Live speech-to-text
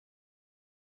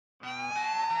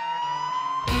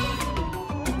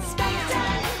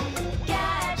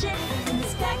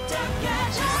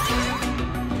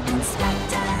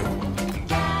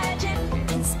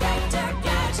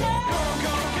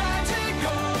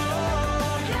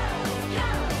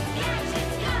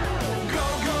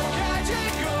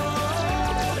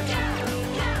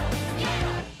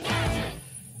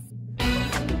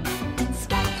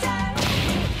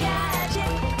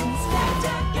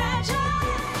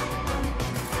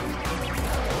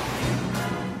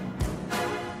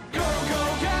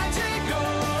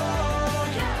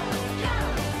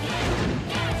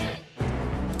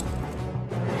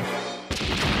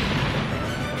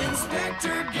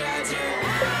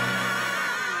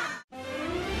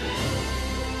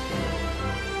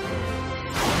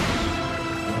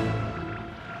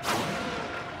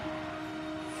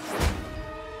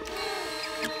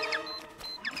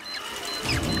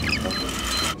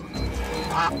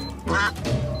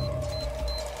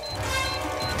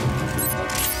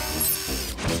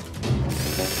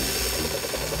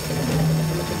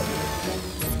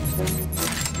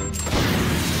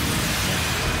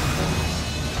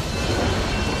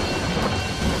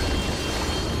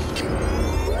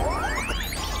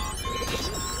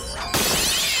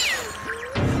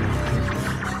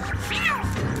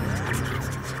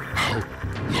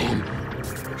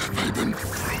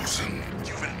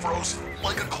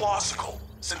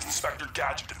Since Inspector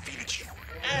Gadget defeated you,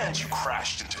 and you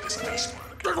crashed into his basement.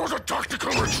 That was a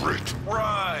tactical retreat!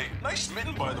 Right. Nice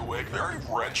mitten, by the way. Very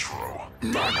retro.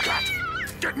 Mad Cat!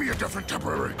 Get me a different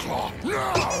temporary claw,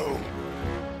 now!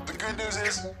 The good news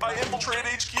is, I infiltrated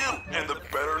HQ. And the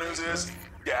better news is,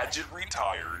 Gadget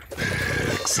retired.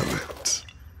 Excellent.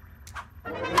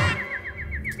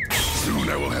 Soon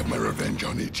I will have my revenge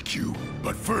on HQ.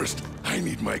 But first, I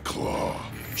need my claw.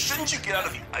 Shouldn't you get out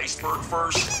of the iceberg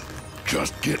first?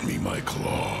 Just get me my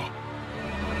claw.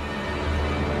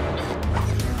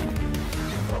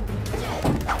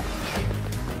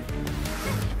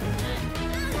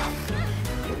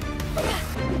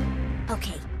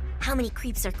 Okay, how many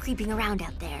creeps are creeping around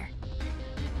out there?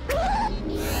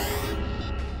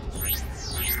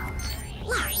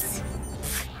 Lots.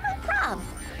 No problem.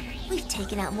 We've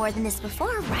taken out more than this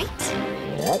before, right?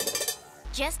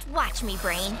 Just watch me,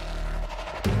 Brain.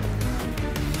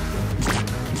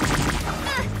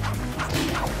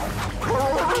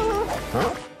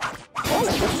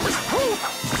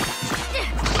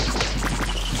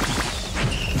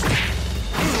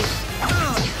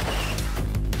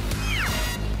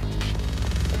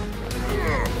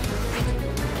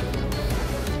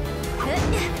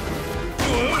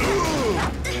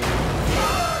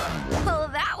 Well,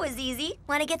 that was easy.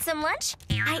 Want to get some lunch?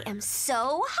 I am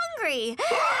so hungry.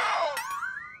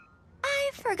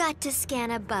 I forgot to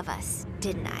scan above us,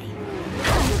 didn't I?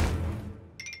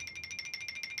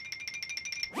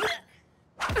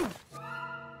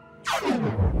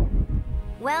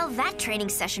 Well, that training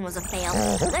session was a fail.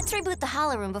 Let's reboot the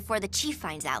holo room before the chief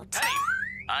finds out. Hey!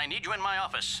 I need you in my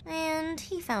office. And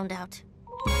he found out.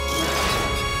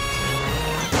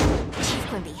 Chief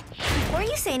Quimby, before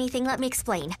you say anything, let me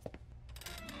explain.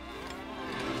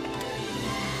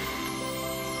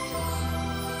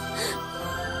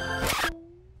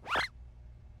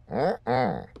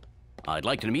 I'd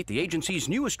like to meet the agency's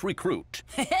newest recruit.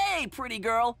 Hey, pretty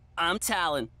girl. I'm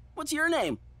Talon. What's your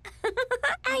name?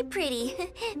 Hi, pretty.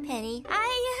 Penny.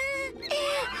 Hi.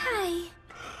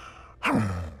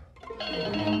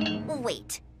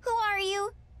 Wait, who are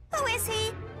you? Who is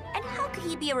he? And how could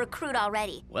he be a recruit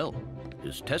already? Well,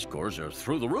 his test scores are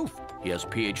through the roof. He has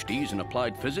PhDs in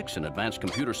applied physics and advanced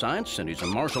computer science, and he's a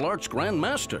martial arts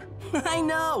grandmaster. I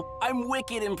know. I'm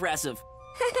wicked impressive.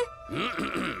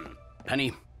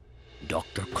 Penny,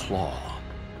 Dr. Claw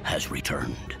has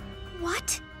returned.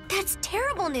 What? That's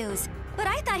terrible news. But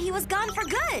I thought he was gone for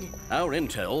good. Our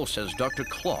intel says Dr.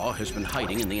 Claw has been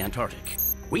hiding in the Antarctic.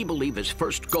 We believe his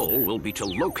first goal will be to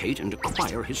locate and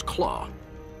acquire his claw.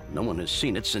 No one has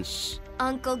seen it since...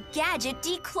 Uncle Gadget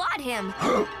declawed him.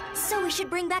 So we should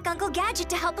bring back Uncle Gadget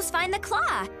to help us find the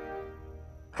claw.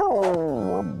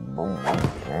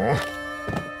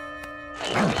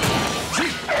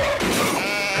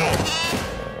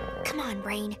 Come on,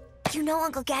 Brain. You know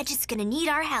Uncle Gadget's gonna need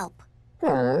our help.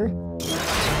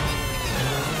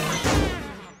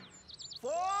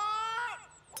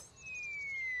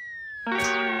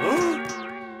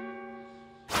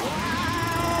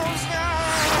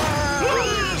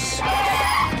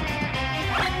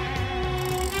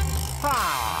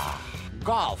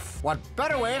 Golf. What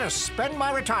better way to spend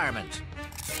my retirement?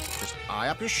 Just eye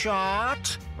up your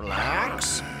shot,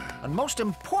 relax, and most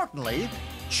importantly,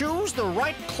 choose the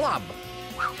right club.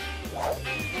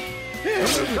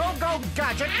 Go,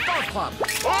 Gadget, golf club.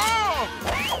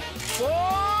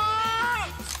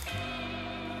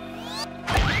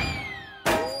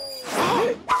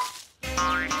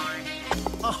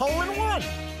 A hole-in-one.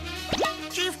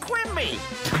 Chief Quimby,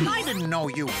 I didn't know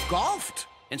you golfed.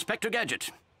 Inspector Gadget,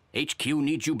 HQ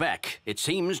needs you back. It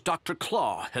seems Dr.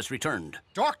 Claw has returned.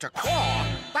 Dr. Claw?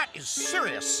 That is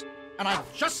serious. And I'm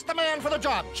just the man for the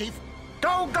job, Chief.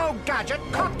 Go, Gadget,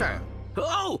 copter.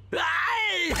 Oh!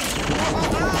 Aye!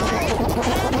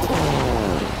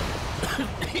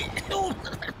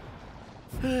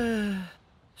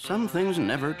 Some things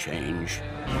never change.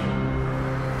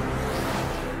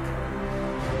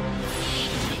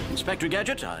 Inspector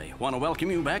Gadget, I want to welcome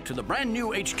you back to the brand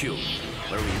new HQ,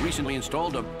 where we recently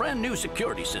installed a brand new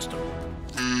security system.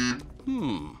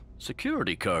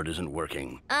 Security card isn't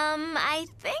working. I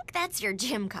think that's your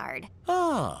gym card.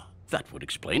 Ah, That would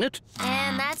explain it.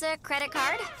 And that's a credit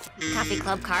card, coffee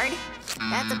club card.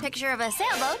 That's a picture of a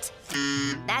sailboat.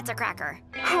 That's a cracker.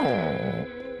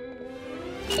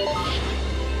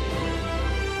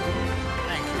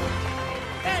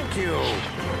 Thank you.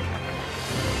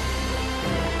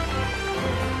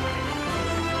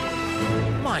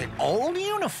 My old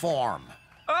uniform.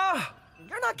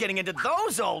 You're not getting into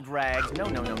those old rags. No,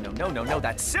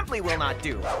 that simply will not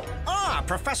do. Ah,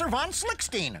 Professor Von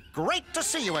Slickstein. Great to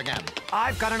see you again.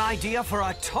 I've got an idea for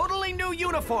a totally new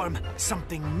uniform.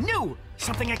 Something new,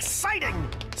 something exciting,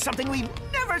 something we've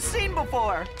never seen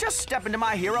before. Just step into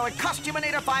my heroic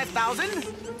Costuminator 5000.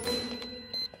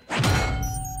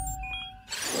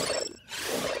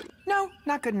 No,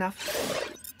 not good enough.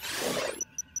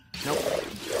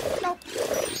 Nope.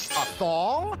 A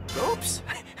thong? Oops.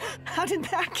 How did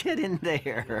that get in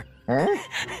there?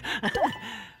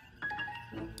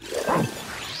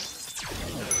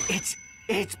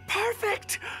 It's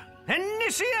perfect!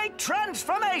 Initiate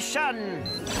transformation!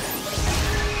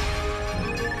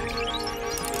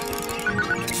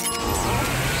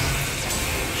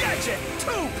 Gadget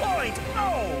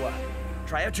 2.0!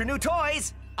 Try out your new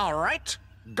toys! All right.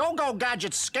 Go-Go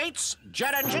Gadget skates,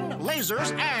 jet engine,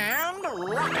 lasers, and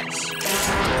rockets.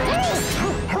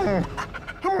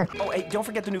 Oh, hey, don't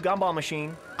forget the new gumball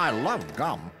machine. I love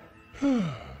gum.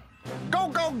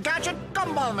 Go-Go Gadget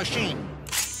gumball machine.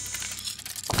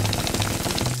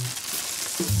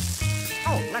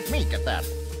 Oh, let me get that.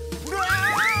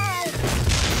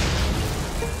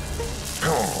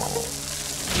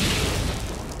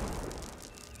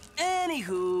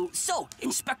 Anywho, so,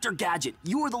 Inspector Gadget,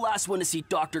 you were the last one to see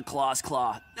Dr. Claw's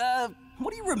claw.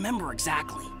 What do you remember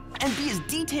exactly? And be as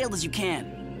detailed as you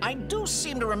can. I do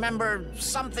seem to remember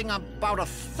something about a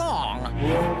thong.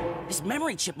 His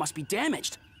memory chip must be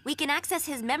damaged. We can access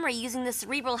his memory using the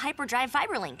cerebral hyperdrive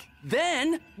fiberlink.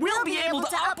 Then, we'll be able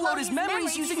to upload his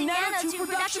memories using nanotube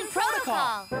production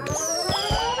protocol.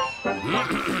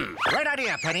 Great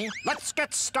idea, Penny. Let's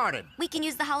get started. We can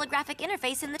use the holographic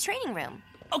interface in the training room.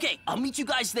 Okay, I'll meet you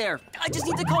guys there. I just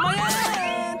need to call my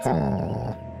aunt.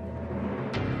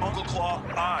 Uncle Claw,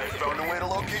 I found a way to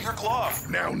locate your claw.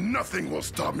 Now nothing will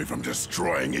stop me from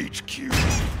destroying HQ.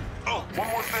 Oh, one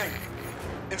more thing.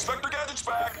 Inspector Gadget's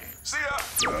back. See ya.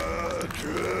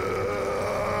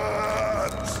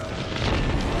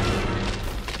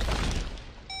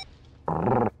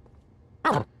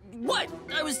 What?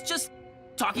 I was just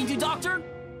talking to Doctor,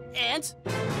 Ant,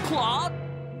 Claw,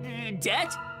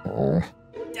 Det.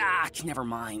 Never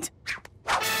mind.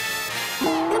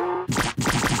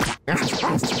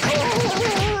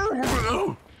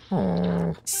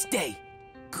 Stay,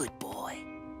 good boy.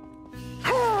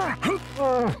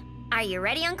 Are you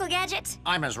ready, Uncle Gadget?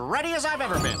 I'm as ready as I've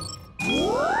ever been.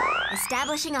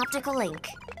 Establishing optical link.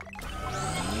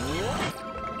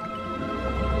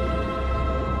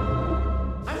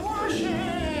 I'm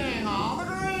washing all the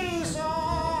grease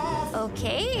off.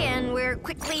 Okay, and we're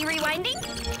quickly rewinding.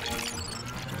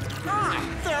 Ah,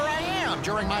 there I am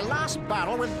during my last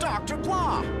battle with Dr.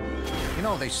 Claw. You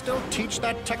know, they still teach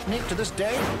that technique to this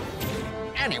day.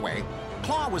 Anyway,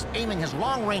 Claw was aiming his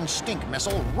long-range stink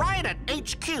missile right at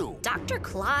HQ. Dr.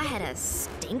 Claw had a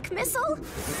stink missile?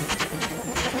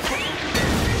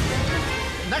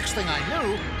 Next thing I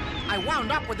knew, I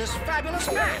wound up with this fabulous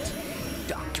hat.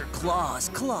 Dr. Claw's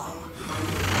claw.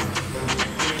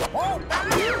 Oh,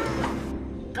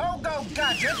 Go-Go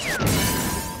Gadget.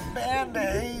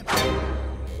 Band-Aid.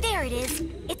 There it is.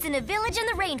 It's in a village in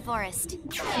the rainforest.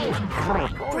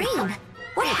 Brain,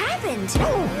 what happened?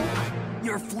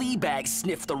 Your flea bag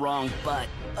sniffed the wrong butt.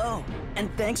 Oh, and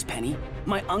thanks, Penny.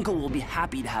 My uncle will be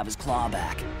happy to have his claw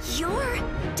back. You're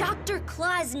Dr.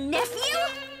 Claw's nephew?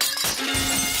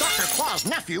 Dr. Claw's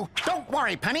nephew? Don't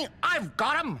worry, Penny. I've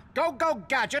got him. Go-Go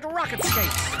Gadget rocket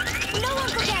skates. No,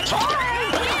 Uncle Gadget.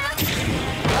 Yeah.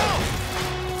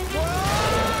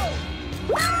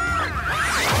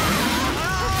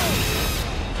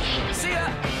 See ya!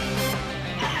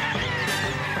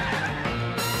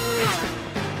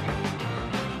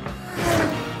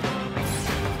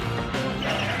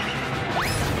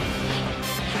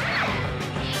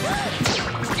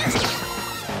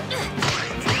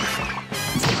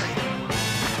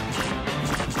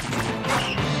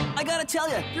 I gotta tell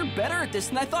you, you're better at this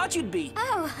than I thought you'd be.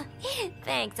 Oh,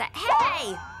 thanks.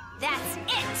 Hey, that's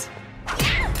it.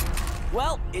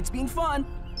 Well, it's been fun.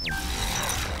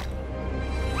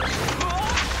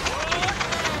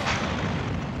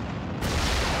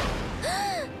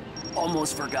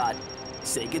 Almost forgot.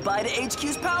 Say goodbye to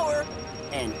HQ's power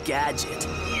and Gadget.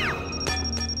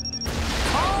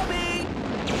 Call me!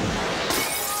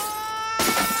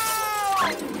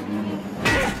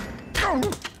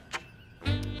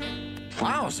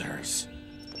 Wowzers.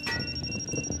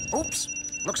 Oops.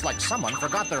 Looks like someone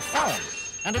forgot their phone.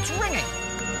 And it's ringing.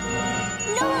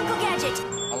 No, Uncle Gadget!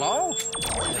 Hello?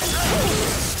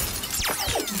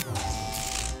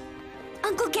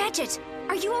 Uncle Gadget,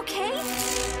 are you okay?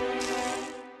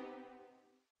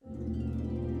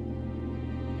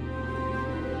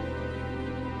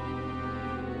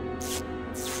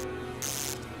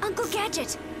 Uncle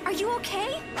Gadget, are you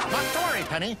okay? Not to worry,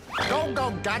 Penny.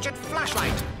 Go, Gadget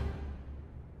flashlight.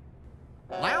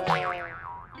 Lamp?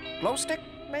 Glow stick,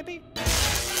 maybe?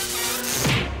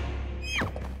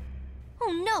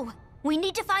 Oh no! We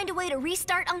need to find a way to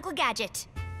restart Uncle Gadget.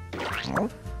 Oh.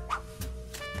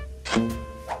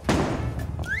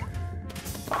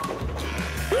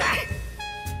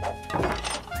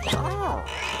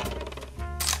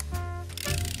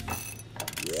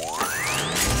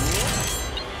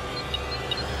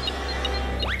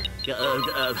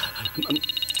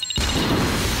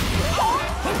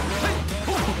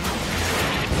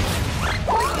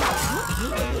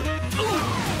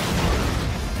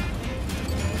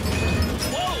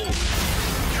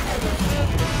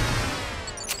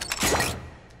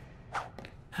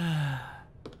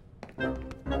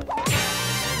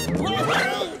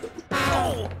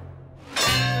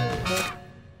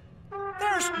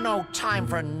 There's no time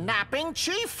for napping,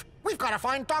 Chief. We've got to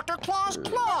find Dr. Claw's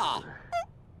claw.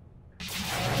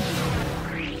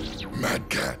 Mad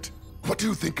Cat, what do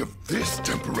you think of this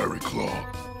temporary claw?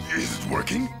 Is it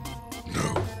working?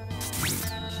 No.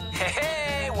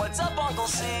 Hey, what's up, Uncle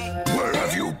C? Where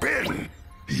have you been?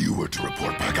 You were to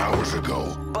report back hours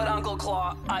ago. But Uncle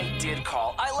Claw, I did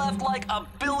call. I left like 1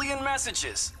 billion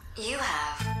messages. You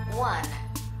have 1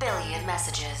 billion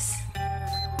messages.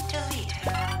 Deleted.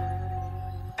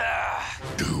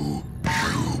 Do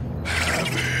you have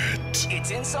it?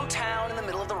 It's in some town in the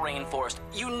middle of the rainforest.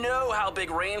 You know how big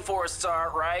rainforests are,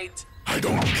 right? I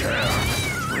don't care.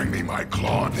 Bring me my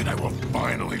claw, and then I will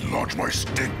finally launch my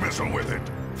stink missile with it.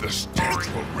 The stench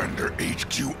will render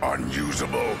HQ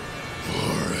unusable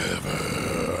forever.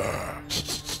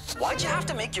 Why'd you have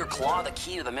to make your claw the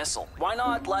key to the missile? Why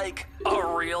not, like,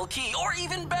 a real key? Or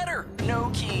even better, no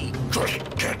key? Just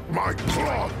get my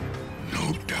claw.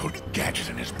 No doubt Gadget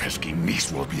and his pesky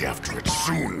niece will be after it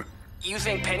soon. You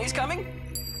think Penny's coming?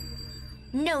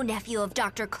 No nephew of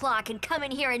Dr. Claw can come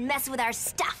in here and mess with our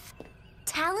stuff.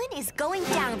 Talon is going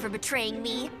down for betraying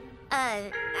me.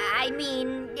 I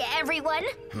mean, everyone.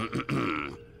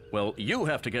 Well, you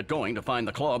have to get going to find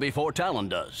the claw before Talon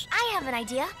does. I have an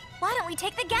idea. Why don't we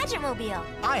take the Gadget Mobile?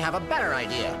 I have a better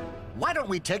idea. Why don't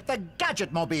we take the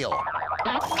Gadget Mobile?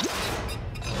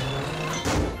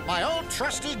 My old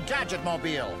trusty Gadget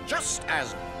Mobile, just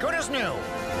as good as new.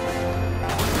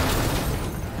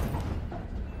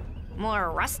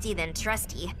 More rusty than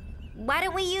trusty. Why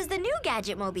don't we use the new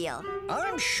Gadget Mobile?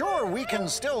 I'm sure we can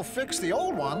still fix the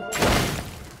old one.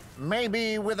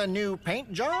 Maybe with a new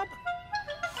paint job?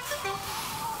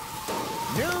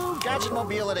 New Gadget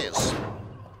Mobile it is.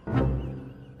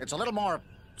 It's a little more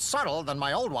subtle than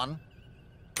my old one.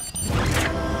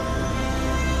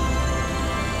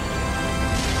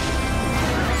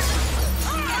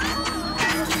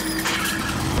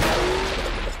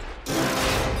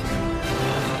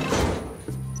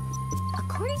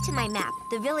 According to my map,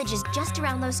 the village is just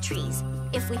around those trees.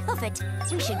 If we hoof it,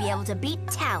 we should be able to beat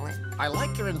Talon. I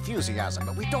like your enthusiasm,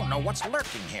 but we don't know what's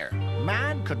lurking here.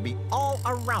 Man could be all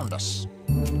around us.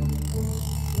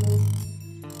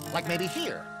 Like maybe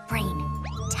here. Brain,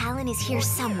 Talon is here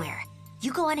somewhere.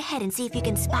 You go on ahead and see if you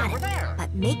can spot Over him. there.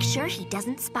 But make sure he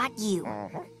doesn't spot you.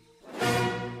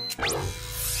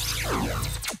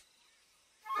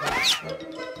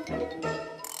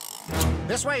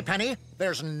 This way, Penny.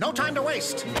 There's no time to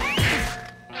waste.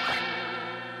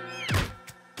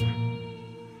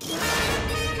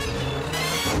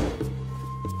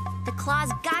 The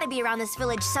claw's gotta be around this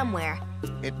village somewhere.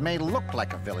 It may look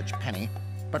like a village, Penny,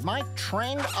 but my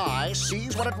trained eye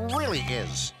sees what it really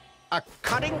is. A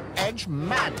cutting-edge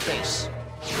mad base.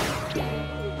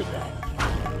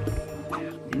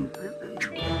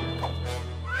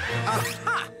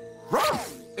 Aha!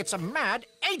 It's a mad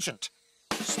agent.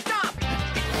 Stop!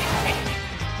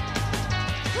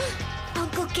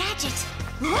 Uncle Gadget,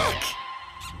 look!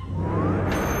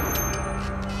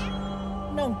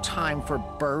 No time for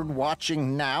bird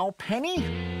watching now, Penny.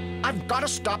 I've got to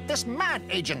stop this mad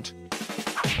agent.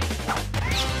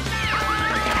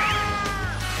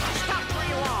 Stop where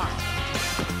you are!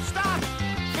 Stop!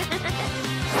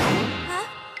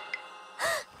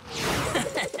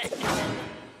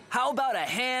 How about a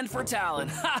hand for Talon?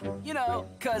 Ha! You know,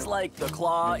 'cause, like, the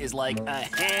claw is like a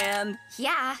hand.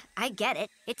 Yeah, I get it.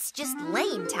 It's just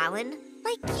lame, Talon.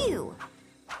 Like you.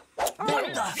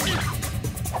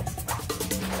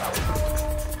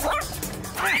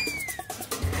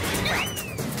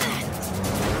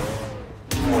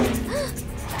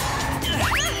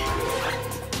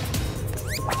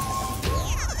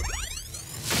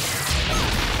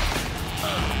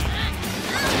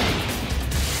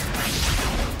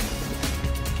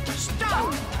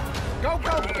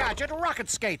 Gadget rocket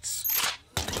skates.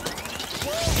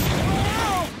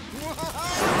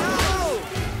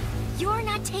 You're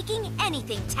not taking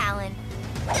anything, Talon.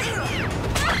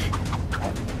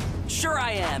 Sure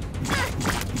I am.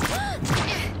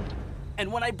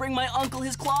 And when I bring my uncle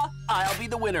his claw, I'll be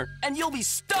the winner, and you'll be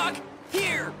stuck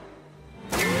here.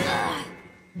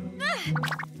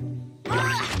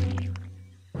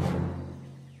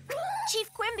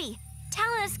 Chief Quimby,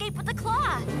 Talon escaped with the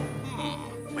claw.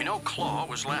 We know Claw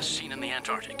was last seen in the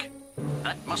Antarctic.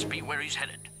 That must be where he's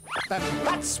headed. Then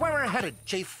that's where we're headed,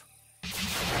 Chief.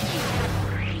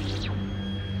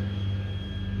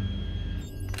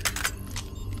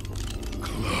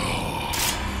 Claw.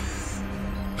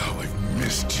 How I've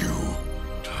missed you.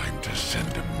 Time to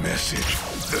send a message.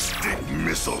 The stink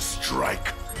missile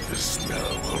strike. The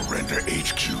smell will render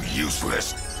HQ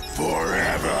useless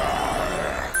forever.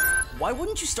 Why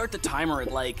wouldn't you start the timer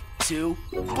at like 2?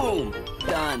 Boom,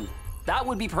 done. That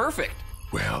would be perfect.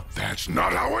 Well, that's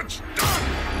not how it's done!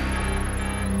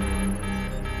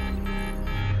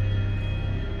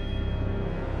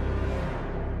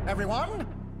 Everyone,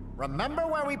 remember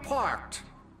where we parked.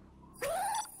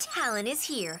 Talon is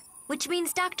here, which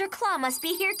means Dr. Claw must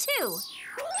be here too.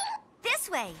 This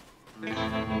way.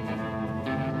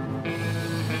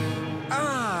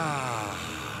 Ah,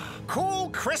 cool,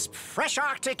 crisp, fresh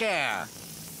Arctic air.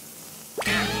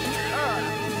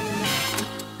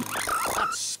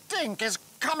 That stink is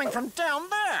coming from down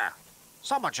there.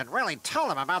 Someone should really tell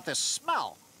them about this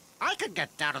smell. I could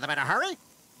get down to them in a hurry.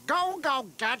 Go, go,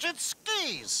 Gadget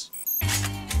skis.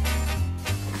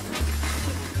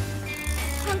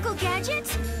 Uncle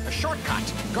Gadget? A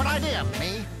shortcut. Good idea,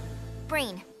 me.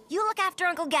 Brain, you look after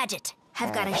Uncle Gadget.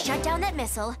 I've got to shut down that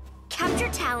missile, capture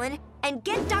Talon, and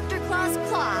get Dr. Claw's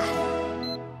claw.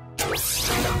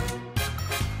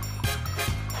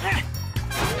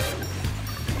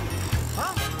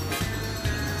 Huh?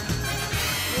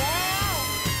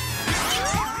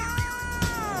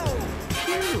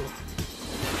 Phew.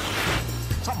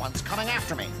 Someone's coming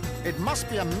after me. It must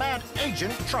be a mad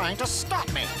agent trying to stop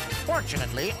me.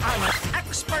 Fortunately, I'm an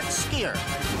expert skier.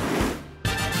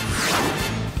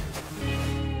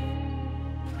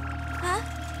 Huh?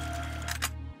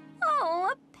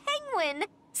 Oh, a penguin.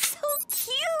 So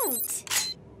cute.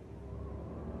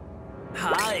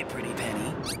 Hi, pretty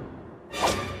Penny.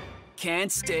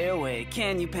 Can't stay away,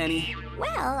 can you, Penny?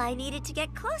 Well, I needed to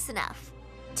get close enough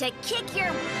to kick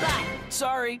your butt.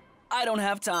 Sorry, I don't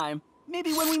have time.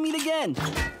 Maybe when we meet again.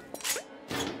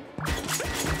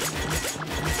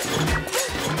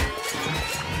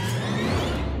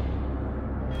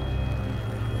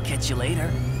 Catch you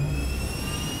later.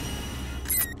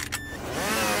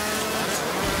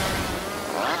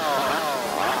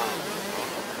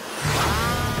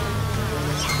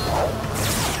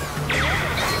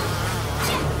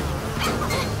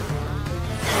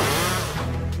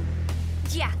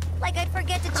 Yeah, like I'd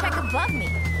forget to check above me.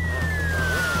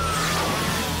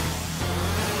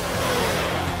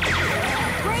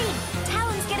 Brain,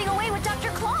 Talon's getting away with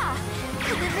Dr. Claw.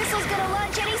 The missile's gonna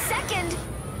launch any second.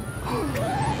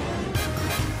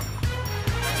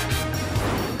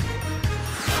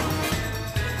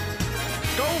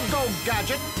 Go, go,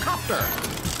 Gadget copter.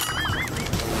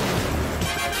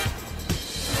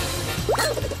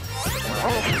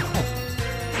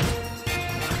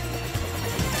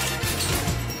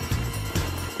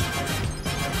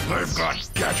 I've got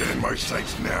Gadget in my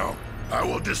sights now. I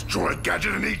will destroy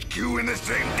Gadget and HQ in the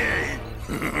same day.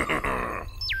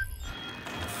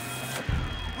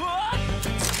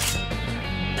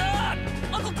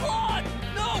 Uncle Claude!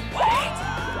 No, wait!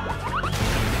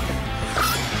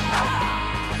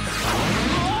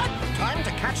 Time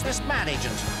to catch this mad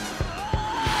agent.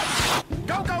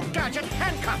 Go, go, Gadget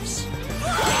handcuffs.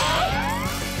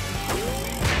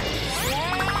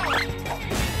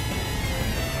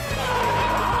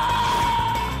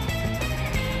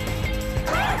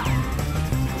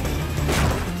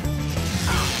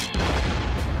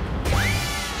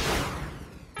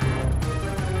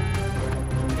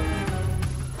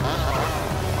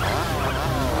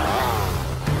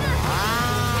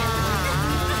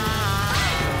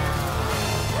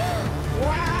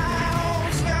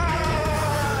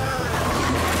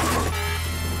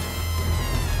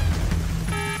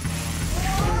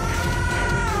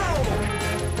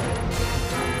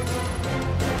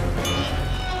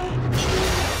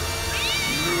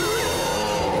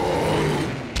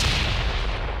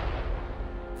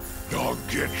 I'll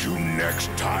get you next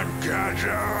time,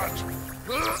 Gadget.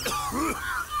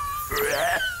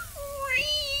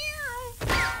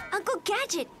 Uncle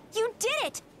Gadget, you did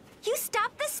it! You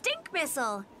stopped the stink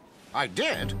missile. I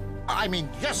did? I mean,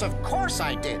 yes, of course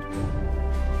I did.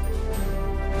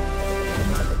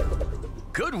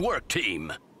 Good work,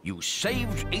 team. You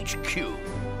saved HQ.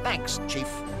 Thanks, Chief.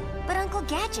 But Uncle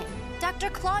Gadget, Dr.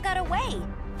 Claw got away.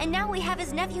 And now we have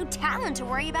his nephew Talon to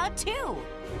worry about, too.